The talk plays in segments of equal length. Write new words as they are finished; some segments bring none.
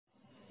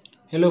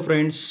Hello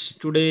friends,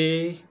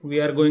 today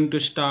we are going to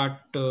start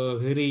a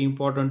very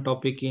important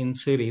topic in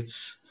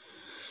series.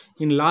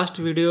 In last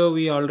video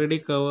we already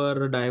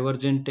covered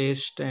divergent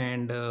test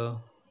and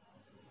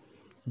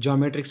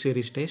geometric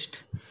series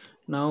test.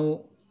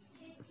 Now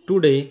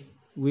today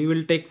we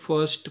will take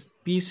first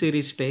P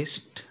series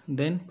test,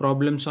 then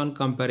problems on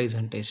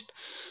comparison test.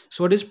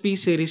 So what is P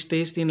series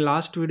test? In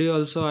last video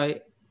also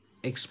I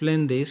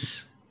explained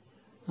this.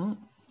 Hmm?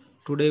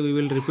 Today we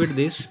will repeat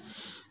this.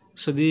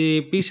 So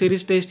the P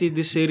series test is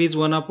the series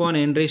 1 upon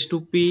n raised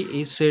to P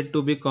is said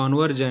to be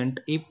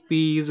convergent if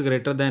P is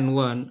greater than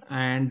 1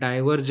 and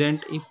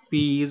divergent if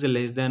P is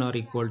less than or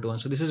equal to 1.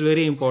 So this is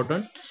very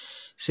important.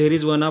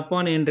 Series 1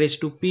 upon n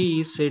raised to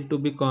P is said to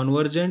be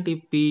convergent if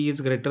P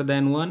is greater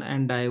than 1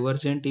 and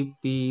divergent if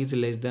P is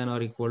less than or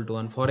equal to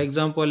 1. For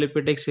example, if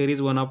we take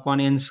series 1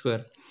 upon n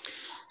square.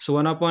 So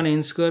 1 upon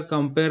n square,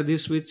 compare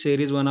this with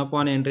series 1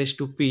 upon n raised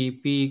to p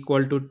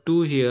equal to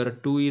 2 here,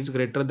 2 is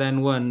greater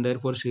than 1,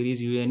 therefore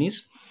series un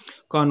is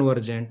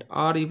convergent.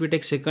 Or if we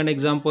take second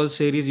example,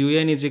 series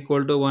un is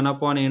equal to 1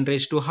 upon n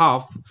raised to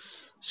half.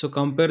 So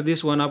compare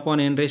this 1 upon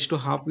n raised to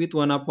half with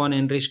 1 upon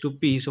n raised to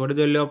p. So what is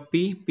the value of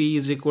p? P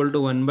is equal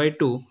to 1 by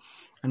 2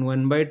 and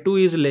 1 by 2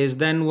 is less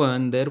than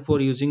 1,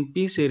 therefore using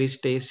p series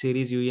test,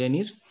 series un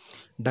is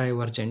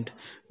divergent.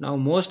 Now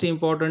most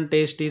important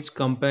test is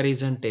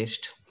comparison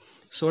test.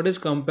 So what is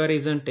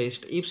comparison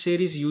test? If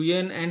series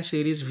un and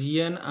series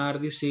vn are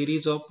the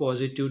series of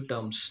positive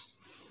terms,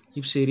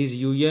 if series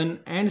un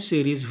and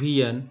series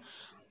vn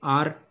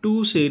are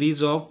two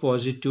series of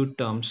positive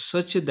terms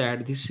such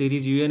that the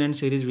series un and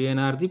series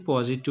vn are the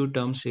positive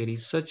term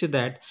series such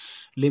that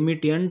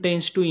limit n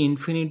tends to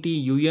infinity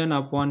un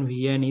upon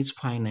vn is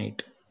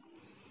finite.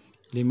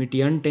 Limit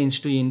n tends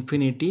to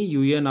infinity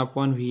un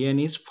upon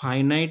vn is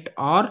finite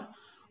or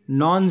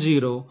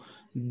non-zero,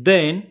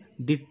 then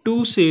the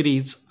two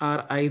series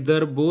are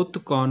either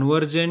both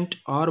convergent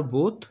or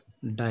both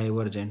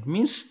divergent.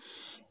 Means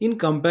in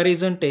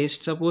comparison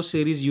test, suppose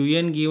series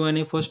un given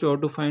a, first we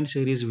have to find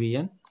series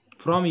vn.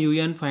 From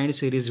un find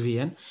series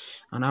vn,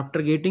 and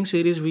after getting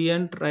series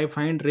vn try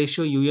find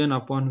ratio un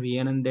upon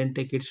vn and then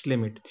take its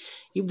limit.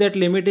 If that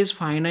limit is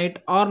finite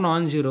or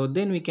non-zero,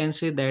 then we can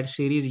say that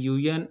series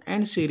un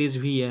and series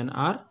vn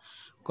are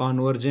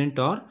convergent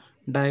or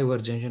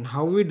divergent. And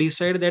how we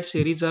decide that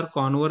series are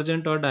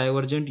convergent or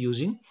divergent?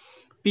 Using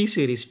P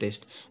series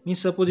test. Means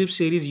suppose if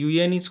series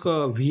un is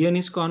vn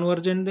is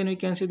convergent, then we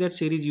can say that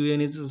series un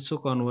is also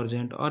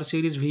convergent, or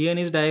series vn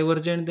is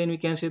divergent, then we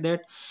can say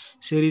that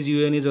series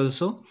un is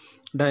also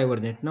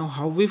divergent. Now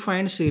how we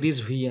find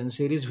series vn?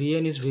 Series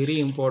vn is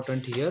very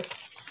important here.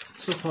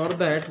 So for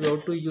that we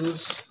have to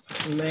use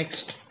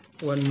next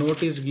one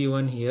note is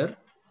given here.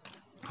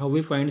 How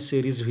we find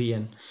series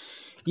vn?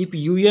 If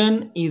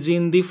un is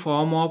in the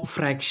form of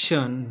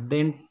fraction,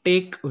 then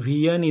take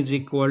vn is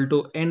equal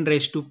to n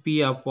raised to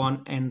p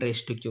upon n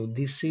raised to q.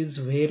 This is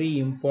very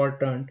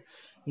important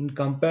in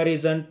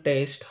comparison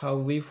test, how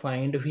we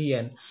find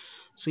vn.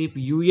 So if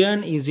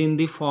un is in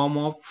the form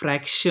of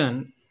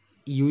fraction,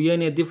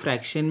 un यदि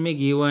fraction में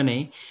given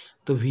है,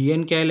 तो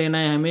vn क्या लेना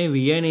है हमें?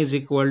 vn is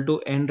equal to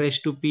n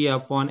raised to p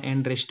upon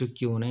n raised to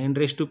q. n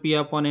raised to p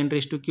upon n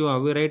raised to q, how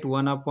we write?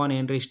 1 upon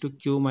n raised to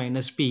q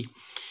minus p,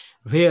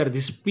 where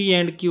this p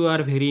and q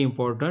are very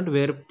important,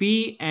 where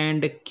p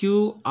and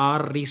q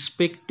are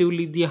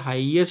respectively the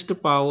highest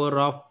power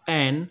of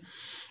n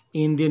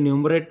in the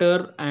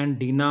numerator and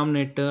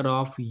denominator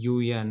of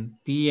un.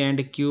 P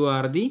and q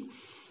are the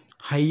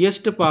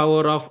highest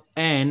power of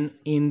n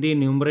in the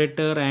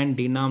numerator and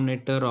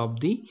denominator of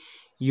the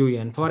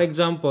un. For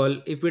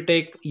example, if we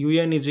take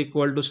un is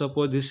equal to,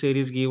 suppose this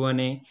series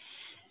given a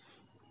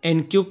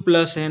n cube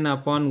plus N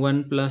upon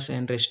 1 plus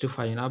N raise to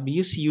 5. अब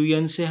इस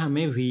un से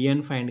हमें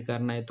vn find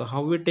करना है. तो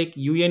how we take?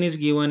 un is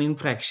given in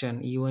fraction,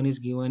 un is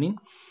given in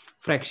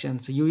fraction.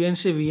 un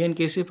से vn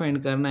कैसे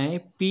find करना है?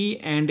 p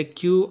and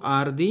q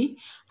are the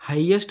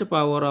highest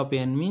power of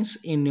n, means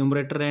in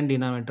numerator and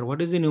denominator.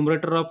 What is the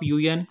numerator of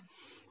un?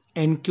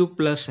 n cube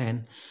plus n.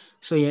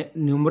 So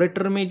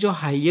numerator में जो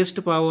highest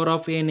power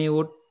of n है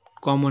वो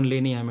common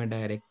लेनी है हमें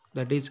direct,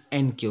 that is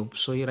n cube.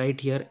 So you write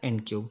here n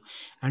cube.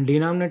 And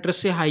denominator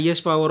से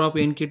highest power of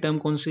n की term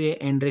कौन सी है?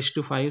 n raised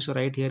to 5. So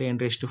write here n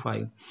raised to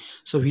 5.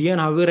 So vn,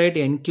 how we write?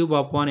 n cube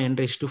upon n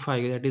raised to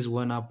 5, that is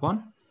 1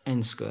 upon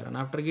n square. And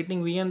after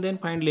getting vn, then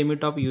find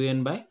limit of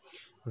un by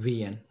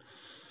vn.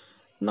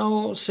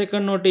 Now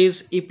second note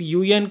is, if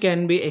un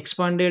can be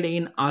expanded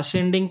in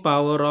ascending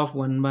power of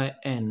 1 by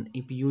n,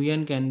 if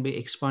un can be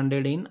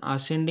expanded in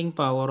ascending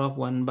power of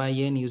 1 by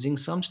n using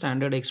some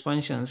standard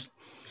expansions,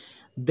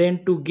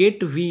 then to get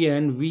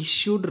vn we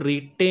should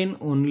retain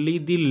only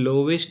the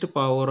lowest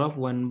power of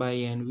 1 by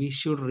n. We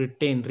should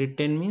retain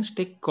means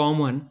take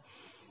common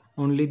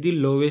only the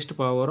lowest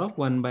power of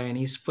 1 by n.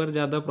 इस पर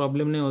ज़्यादा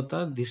problem नहीं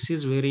होता. This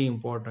is very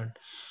important.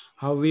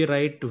 How we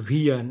write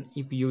vn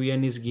if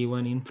un is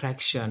given in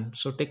fraction?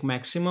 So take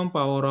maximum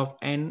power of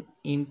n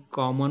in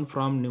common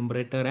from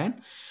numerator and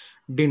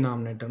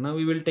denominator. Now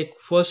we will take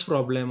first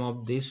problem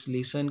of this.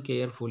 Listen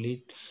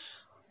carefully.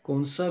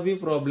 कौन सा भी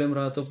problem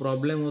रहा तो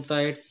problem होता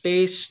है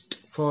test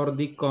for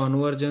the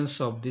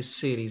convergence of this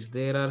series.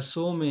 There are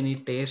so many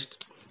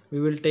test.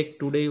 We will take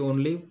today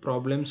only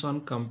problems on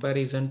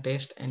comparison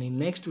test, and in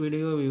next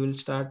video we will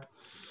start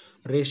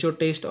ratio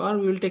test, or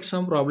we will take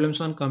some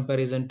problems on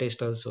comparison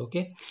test also.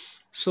 Okay,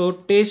 so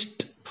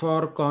test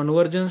for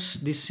convergence,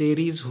 the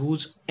series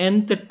whose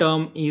nth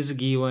term is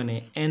given a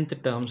nth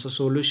term. So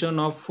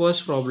solution of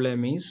first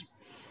problem is,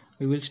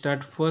 we will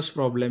start first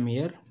problem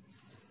here.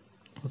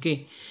 Okay,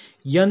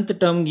 nth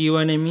term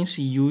given a means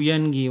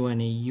un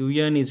given a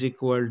un is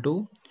equal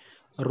to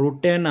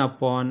root n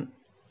upon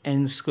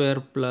n square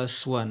plus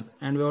 1,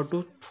 and we have to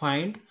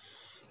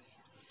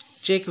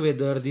check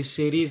whether the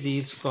series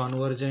is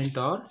convergent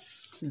or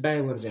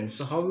divergent.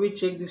 So how we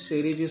check this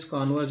series is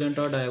convergent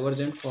or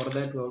divergent? For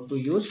that we have to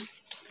use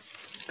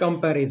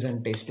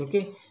comparison test.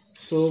 Okay,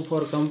 so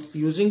for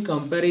using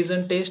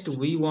comparison test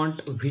we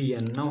want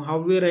Vn. Now how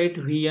we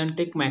write Vn?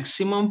 Take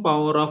maximum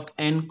power of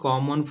n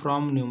common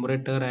from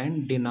numerator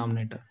and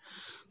denominator.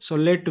 So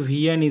let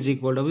Vn is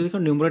equal to, देखो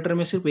numerator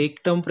में सिर्फ एक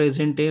term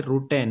present है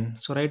root n,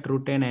 so write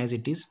root n as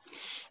it is,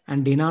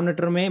 and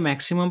denominator में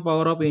maximum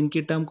power of n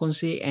की term कौन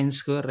सी? n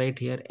square, right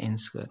here n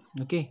square.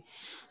 Okay,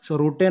 so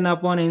root n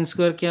upon n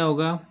square क्या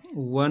होगा?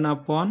 1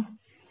 upon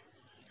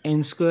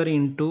n square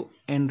into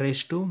n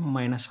raised to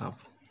minus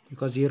half,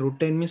 because ये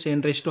root n means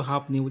n raised to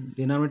half,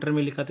 denominator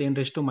में लिखा तो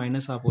n raised to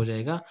minus half हो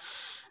जाएगा,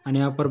 और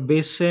यहाँ पर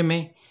बेस से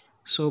में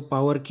सो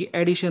पावर की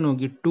एडिशन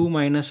होगी 2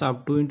 minus half,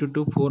 2 into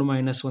 2 4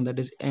 minus 1, that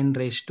is n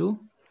raised to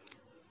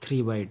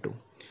 3/2.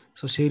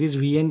 So series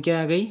Vn क्या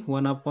आ गई?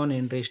 1 upon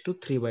n raised to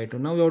 3/2.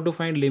 Now we have to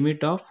find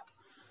limit of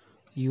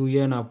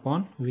un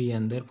upon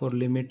Vn. Therefore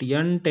limit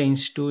n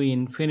tends to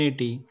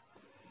infinity,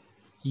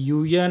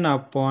 un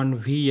upon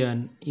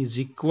Vn is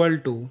equal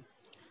to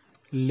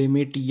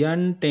limit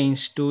n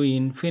tends to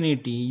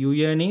infinity,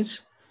 un is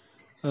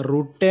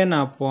root n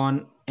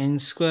upon n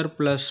square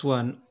plus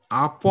 1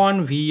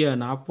 upon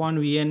Vn. Upon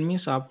Vn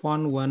means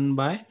upon 1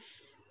 by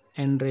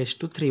n raised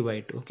to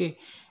 3/2. Okay,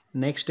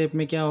 next step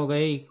में क्या होगा?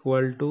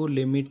 Equal to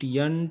limit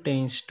n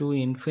tense to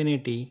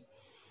infinity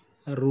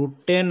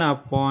root N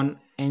upon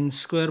N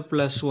square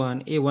plus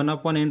 1. ये 1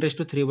 upon N raise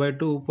to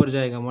 3/2 ऊपर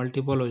जाएगा,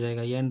 multiple हो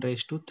जाएगा n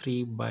raise to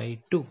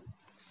 3/2.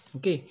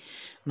 Okay,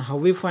 how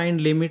we find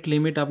limit?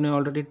 Limit आपने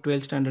already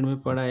 12th standard में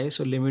पढ़ा है.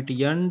 So limit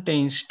n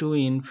tense to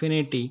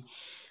infinity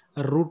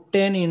root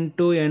n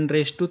into n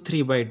raised to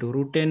 3/2.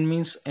 root n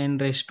means n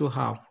raised to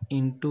half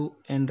into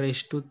n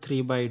raised to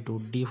 3/2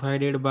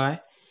 divided by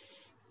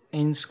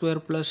n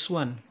square plus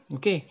 1.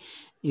 Okay,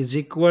 is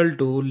equal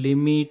to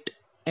limit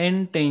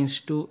n tends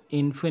to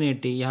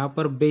infinity. यहाँ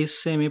पर base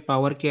से में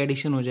power की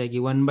addition हो जाएगी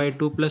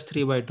 1/2 plus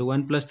 3/2.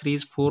 1 plus 3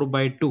 is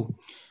 4/2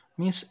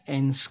 means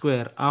n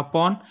square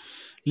upon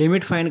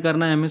limit find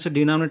करना है हमें. से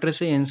डिनोमिनेटर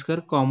से n स्क्वायर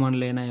कॉमन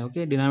लेना है.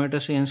 ओके, डिनोमिनेटर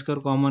से n स्क्वायर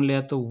कॉमन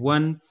लिया तो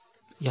 1,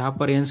 यहाँ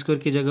पर n स्क्वायर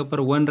की जगह पर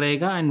 1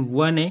 रहेगा, एंड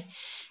 1 है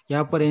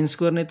यहाँ पर n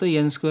स्क्वायर ने तो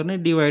n स्क्वायर ने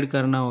डिवाइड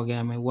करना हो गया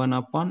हमें 1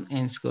 upon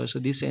n square. So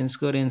this n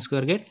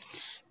square gate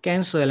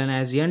cancel, and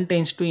as n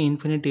tends to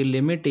infinity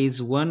limit is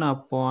 1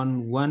 upon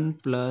 1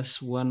 plus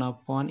 1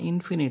 upon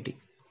infinity,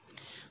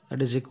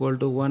 that is equal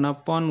to 1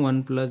 upon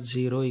 1 plus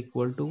 0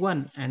 equal to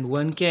 1. and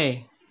 1 क्या है?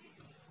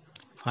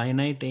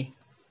 finite है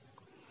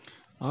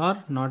or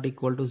not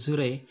equal to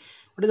 0 है.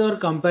 What is our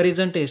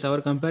comparison test?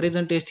 Our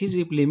comparison test is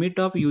if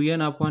limit of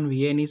un upon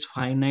vn is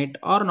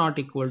finite or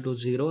not equal to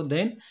 0,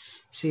 then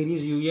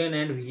series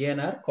un and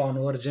vn are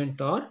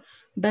convergent or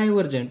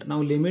divergent.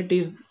 Now limit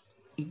is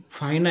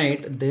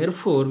finite,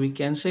 therefore we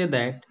can say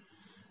that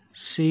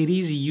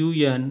series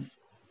un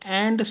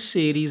and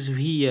series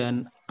vn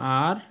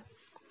are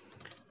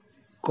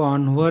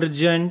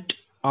convergent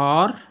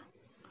or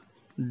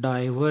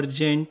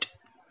divergent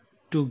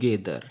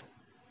together.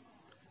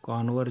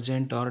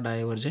 Convergent or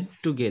divergent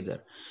together.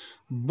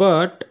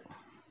 But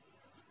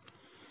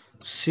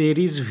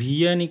series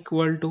vn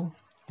equal to,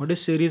 what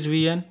is series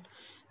vn?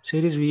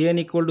 Series vn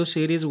equal to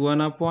series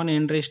 1 upon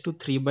n raised to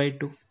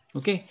 3/2.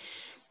 Okay,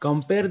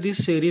 compare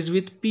this series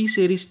with p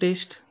series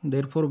test.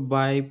 Therefore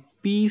by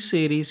p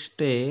series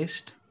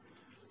test,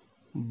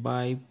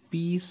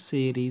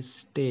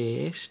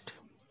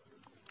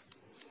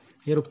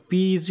 here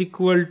p is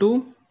equal to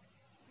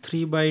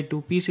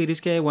 3/2. p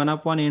series क्या है? 1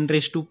 upon n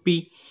raised to p.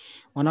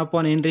 1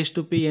 upon n raised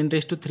to p, n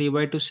raised to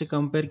 3/2 से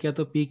compare किया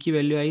तो p की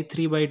value I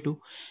 3/2,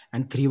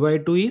 and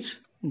 3/2 is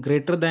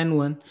greater than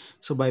 1.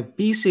 So by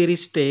p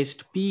series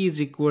test, p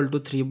is equal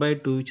to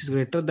 3/2 which is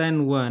greater than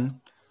 1.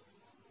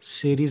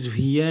 series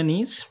vn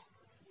is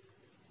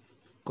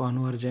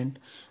convergent,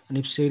 and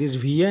if series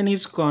vn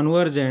is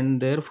convergent,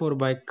 therefore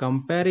by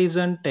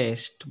comparison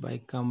test,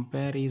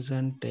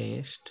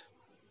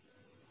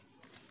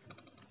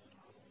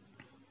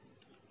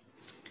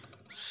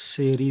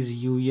 series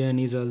un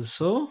is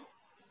also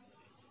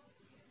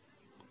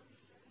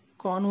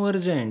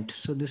convergent.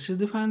 So this is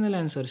the final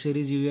answer.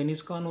 Series un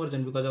is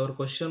convergent, because our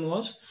question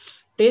was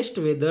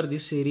test whether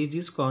this series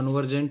is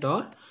convergent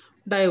or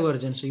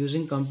divergent. So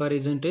using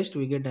comparison test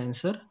we get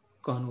answer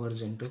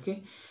convergent. Okay,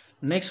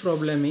 next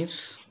problem is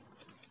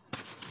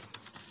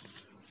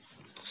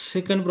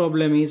Second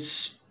problem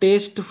is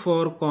test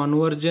for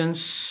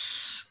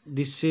convergence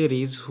this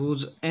series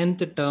whose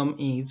nth term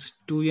is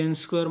 2n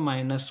square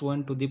minus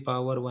 1 to the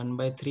power 1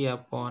 by 3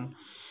 upon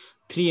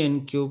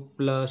 3n cube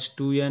plus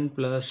 2n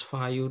plus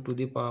 5 to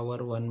the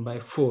power 1 by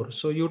 4.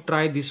 So you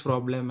try this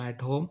problem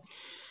at home.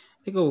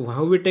 देखो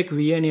how we take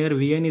vn here,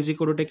 vn is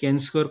equal to take n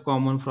square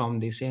common from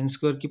this, n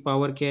square की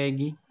power क्या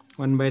आएगी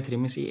 1 by 3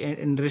 में से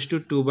n raise to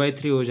 2 by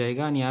 3 हो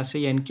जाएगा और यहाँ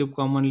से n क्यूब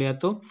कॉमन लिया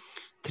तो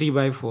 3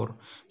 by 4.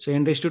 So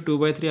n raised to 2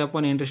 by 3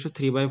 upon n raised to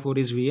 3 by 4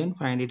 is vn.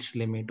 Find its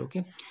limit.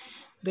 Okay.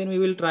 Then we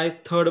will try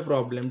third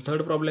problem.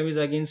 Third problem is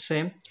again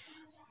same.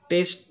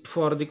 Test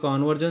for the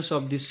convergence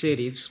of this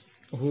series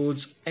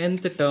whose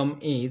nth term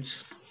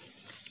is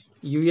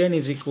un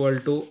is equal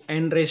to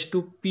n raised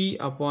to p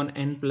upon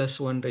n plus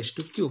 1 raised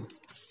to q.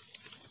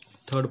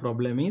 Third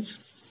problem is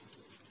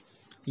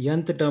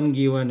nth term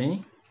given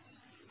है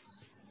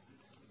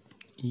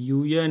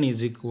un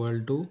is equal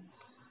to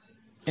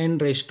n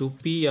raised to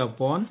p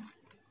upon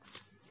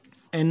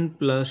n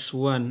plus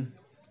 1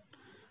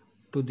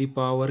 to the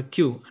power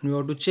q, and we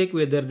have to check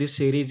whether this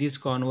series is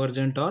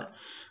convergent or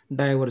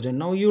divergent.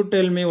 Now you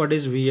tell me what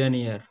is vn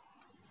here.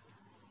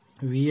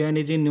 Vn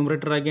is in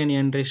numerator again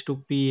n raised to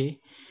pa,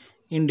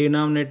 in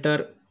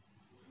denominator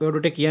we have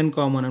to take n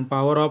common and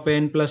power of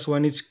n plus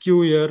 1 is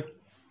q here,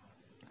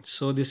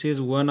 so this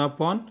is 1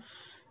 upon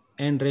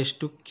n raised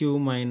to q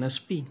minus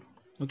p.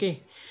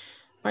 Okay,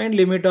 find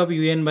limit of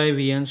un by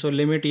vn. So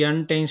limit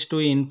n tends to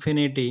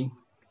infinity,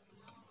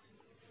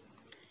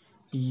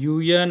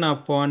 un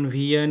upon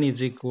vn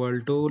is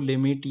equal to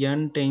limit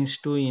n tends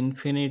to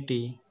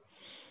infinity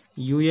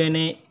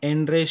un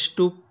n raised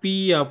to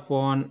p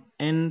upon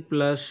n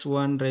plus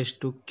 1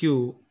 raised to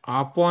q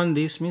upon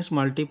this means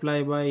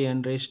multiply by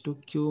n raised to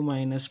q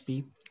minus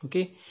p.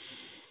 Okay,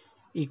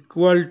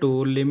 equal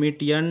to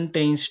limit n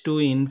tends to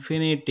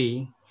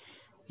infinity,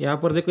 यहाँ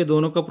पर देखो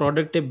दोनों का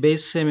product है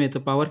base same है तो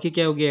power की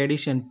क्या होगी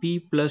addition p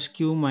plus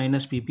q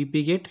minus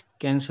p get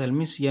cancel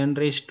means n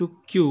raise to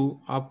q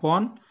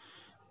upon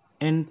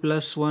n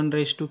plus 1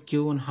 raised to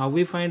q. And how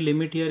we find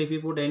limit here? If we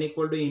put n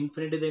equal to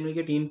infinity, then we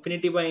get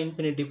infinity by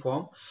infinity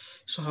form.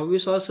 So how we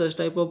solve such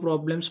type of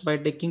problems? By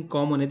taking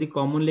common. यदि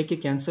common लेके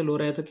cancel हो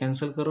रहा है तो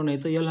cancel करो, नहीं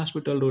तो L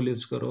hospital rule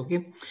use करो.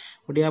 Okay,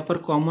 but यहाँ पर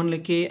common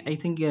लेके I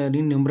think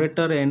in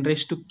numerator n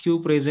raised to q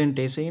present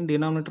है, so in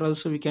denominator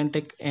also we can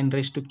take n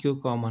raised to q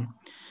common.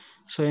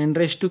 So n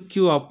raised to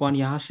q upon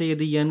यहाँ से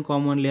यदि n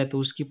common लिया तो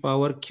उसकी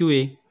power q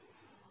है,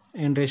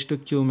 n raised to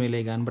q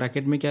मिलेगा.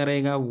 Bracket में क्या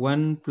रहेगा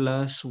 1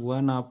 plus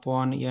 1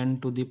 upon n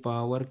to the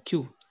power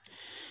q.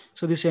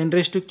 So this n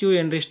raised to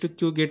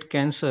q get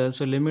cancelled.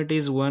 So limit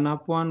is 1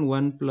 upon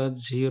 1 plus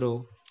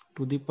 0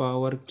 to the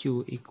power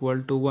q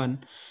equal to 1,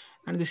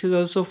 and this is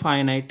also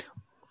finite.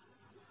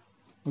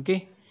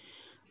 Okay,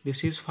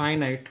 this is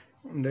finite.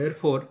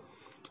 Therefore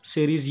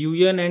series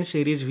un and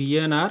series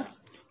vn are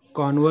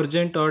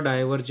convergent or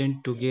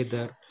divergent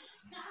together,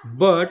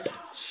 but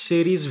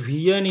series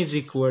vn is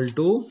equal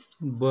to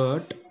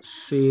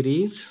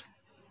series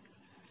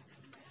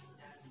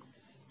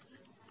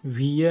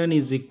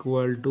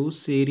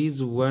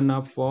 1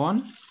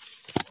 upon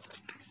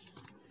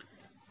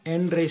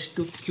n raised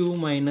to q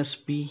minus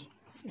p,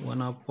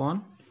 1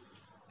 upon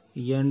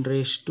n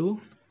raised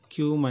to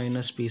q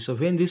minus p. So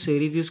when this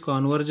series is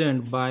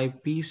convergent by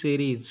p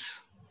series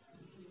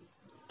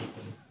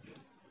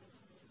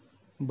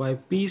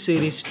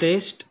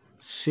test,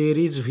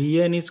 series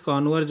vn is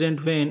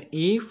convergent when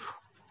if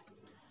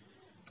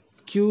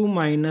q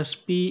minus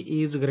p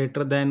is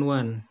greater than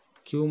 1,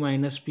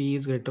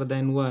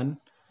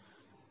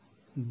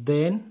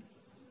 then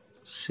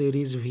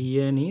series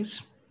vn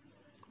is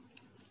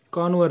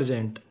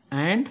convergent,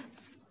 and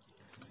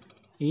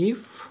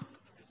if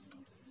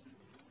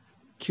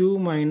q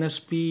minus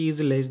p is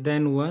less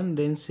than 1,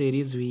 then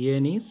series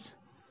vn is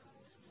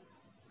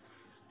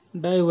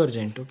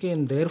divergent. Okay,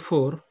 and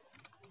therefore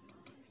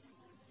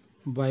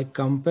by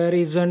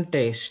comparison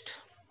test,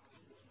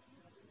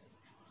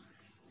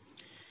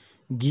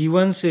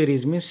 given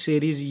series means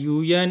series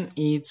un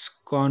is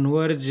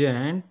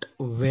convergent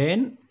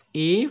when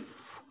if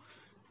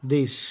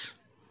this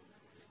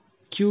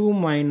q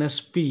minus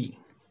p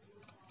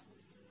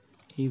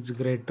is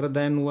greater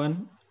than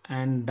 1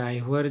 and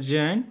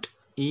divergent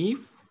if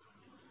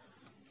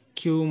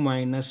q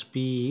minus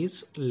p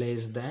is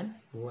less than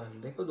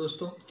 1. देखो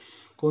दोस्तों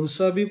कौन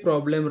सा भी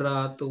problem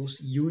रहा तो उस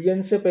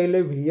un से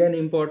पहले vn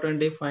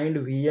important है, find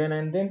vn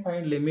and then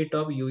find limit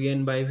of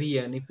un by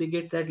vn. If we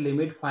get that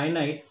limit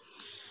finite,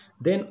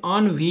 then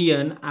on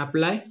vn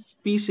apply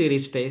p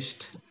series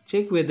test,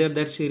 check whether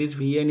that series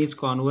vn is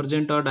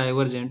convergent or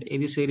divergent.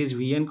 यदि series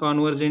vn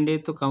convergent है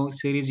तो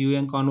series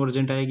un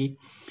convergent आएगी,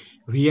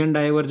 vn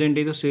divergent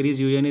है तो series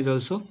un is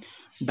also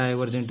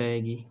divergent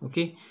आएगी.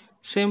 Okay,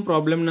 same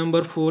problem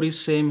number 4 is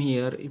same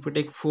here. If we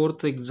take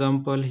fourth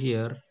example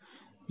here,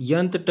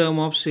 nth term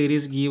of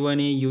series given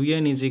a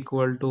un is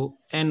equal to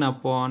n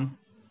upon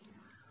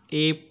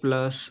a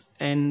plus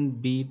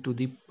nb to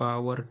the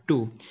power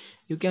 2.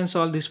 You can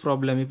solve this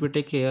problem if you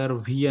take here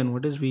vn.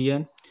 What is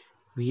vn?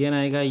 Vn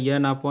आएगा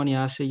n upon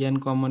यहाँ से n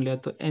common लिया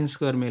तो n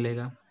square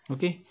मिलेगा.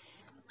 Okay,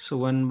 सो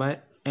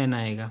 1/n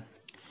आएगा.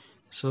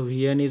 So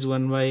Vn is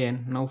 1/n.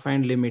 Now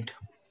find limit.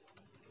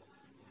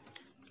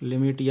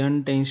 Limit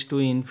n tends to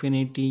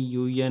infinity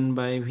un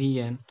by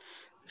Vn.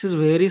 This is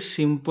very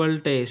simple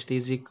test.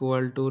 Is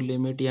equal to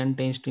limit n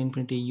tends to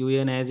infinity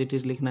un as it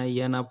is लिखना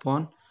है n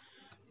upon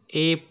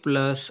a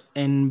plus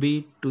nb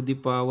to the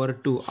power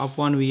 2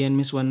 upon Vn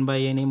means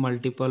 1/n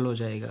multiple हो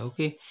जाएगा.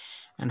 Okay,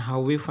 and how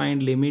we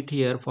find limit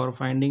here? For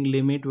finding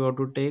limit we have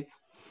to take,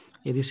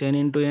 यदि n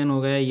into N हो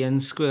गया N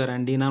square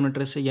and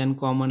denominator से n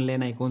common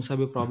लेना है, कौन सा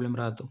भी प्रॉब्लम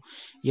रहा तो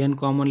n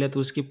कॉमन लिया तो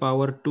उसकी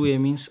power 2a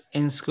means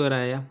n square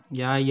आया.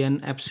 यहाँ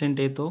n एब्सेंट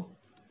है तो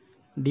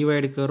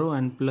डिवाइड करो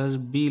एंड प्लस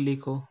b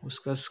लिखो,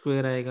 उसका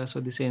स्क्वायर आएगा.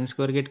 So this n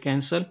square get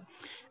cancel.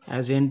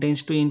 As n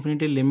tense to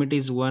infinity limit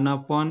is 1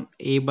 upon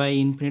a by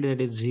infinity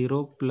that is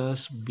 0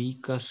 plus b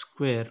का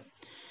square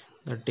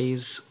that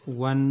is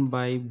 1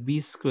 by b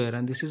square,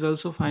 and this is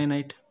also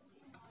finite.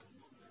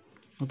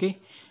 Okay,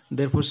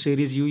 therefore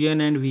series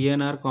un and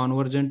vn are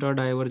convergent or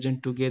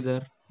divergent together.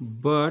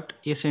 But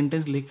ये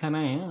sentence लिखना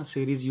है,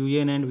 series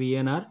un and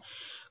vn are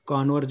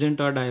convergent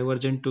or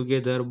divergent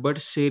together,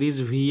 but series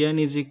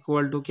vn is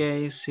equal to क्या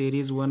है,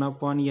 series 1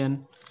 upon n.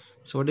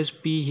 So what is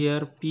p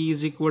here? P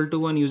is equal to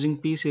 1 using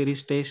p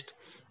series test,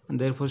 and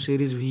therefore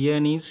series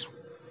vn is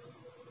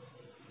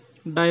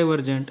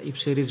divergent. If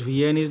series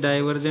vn is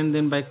divergent,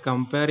 then by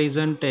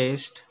comparison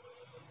test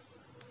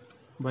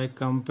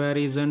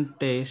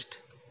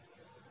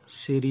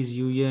series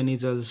un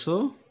is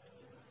also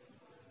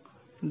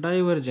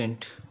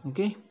divergent.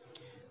 Okay,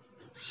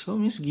 so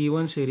means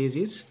given series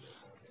is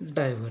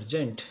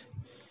divergent.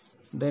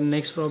 Then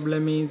next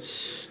problem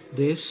is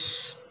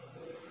this.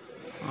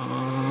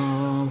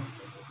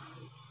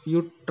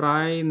 You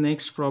try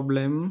next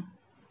problem.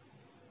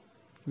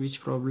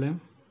 Which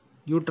problem?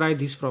 You try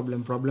this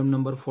problem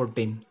number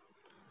 14.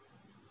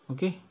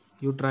 Okay,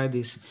 you try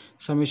this.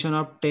 Summation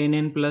of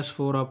 10n plus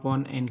 4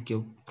 upon n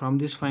cube. From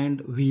this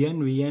find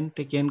vn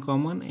take n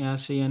common, यहाँ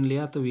से n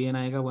लिया तो vn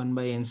आएगा 1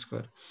 by n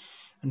square,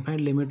 and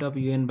find limit of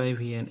un by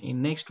vn.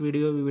 In next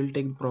video we will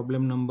take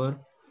problem number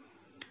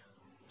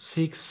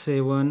 6,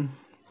 7,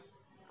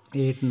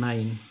 8,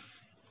 9.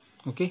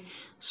 Okay,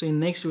 so in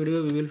next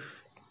video we will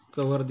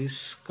cover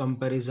this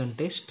comparison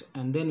test,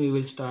 and then we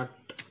will start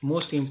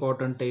most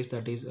important test,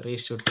 that is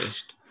ratio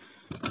test.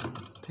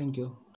 Thank you.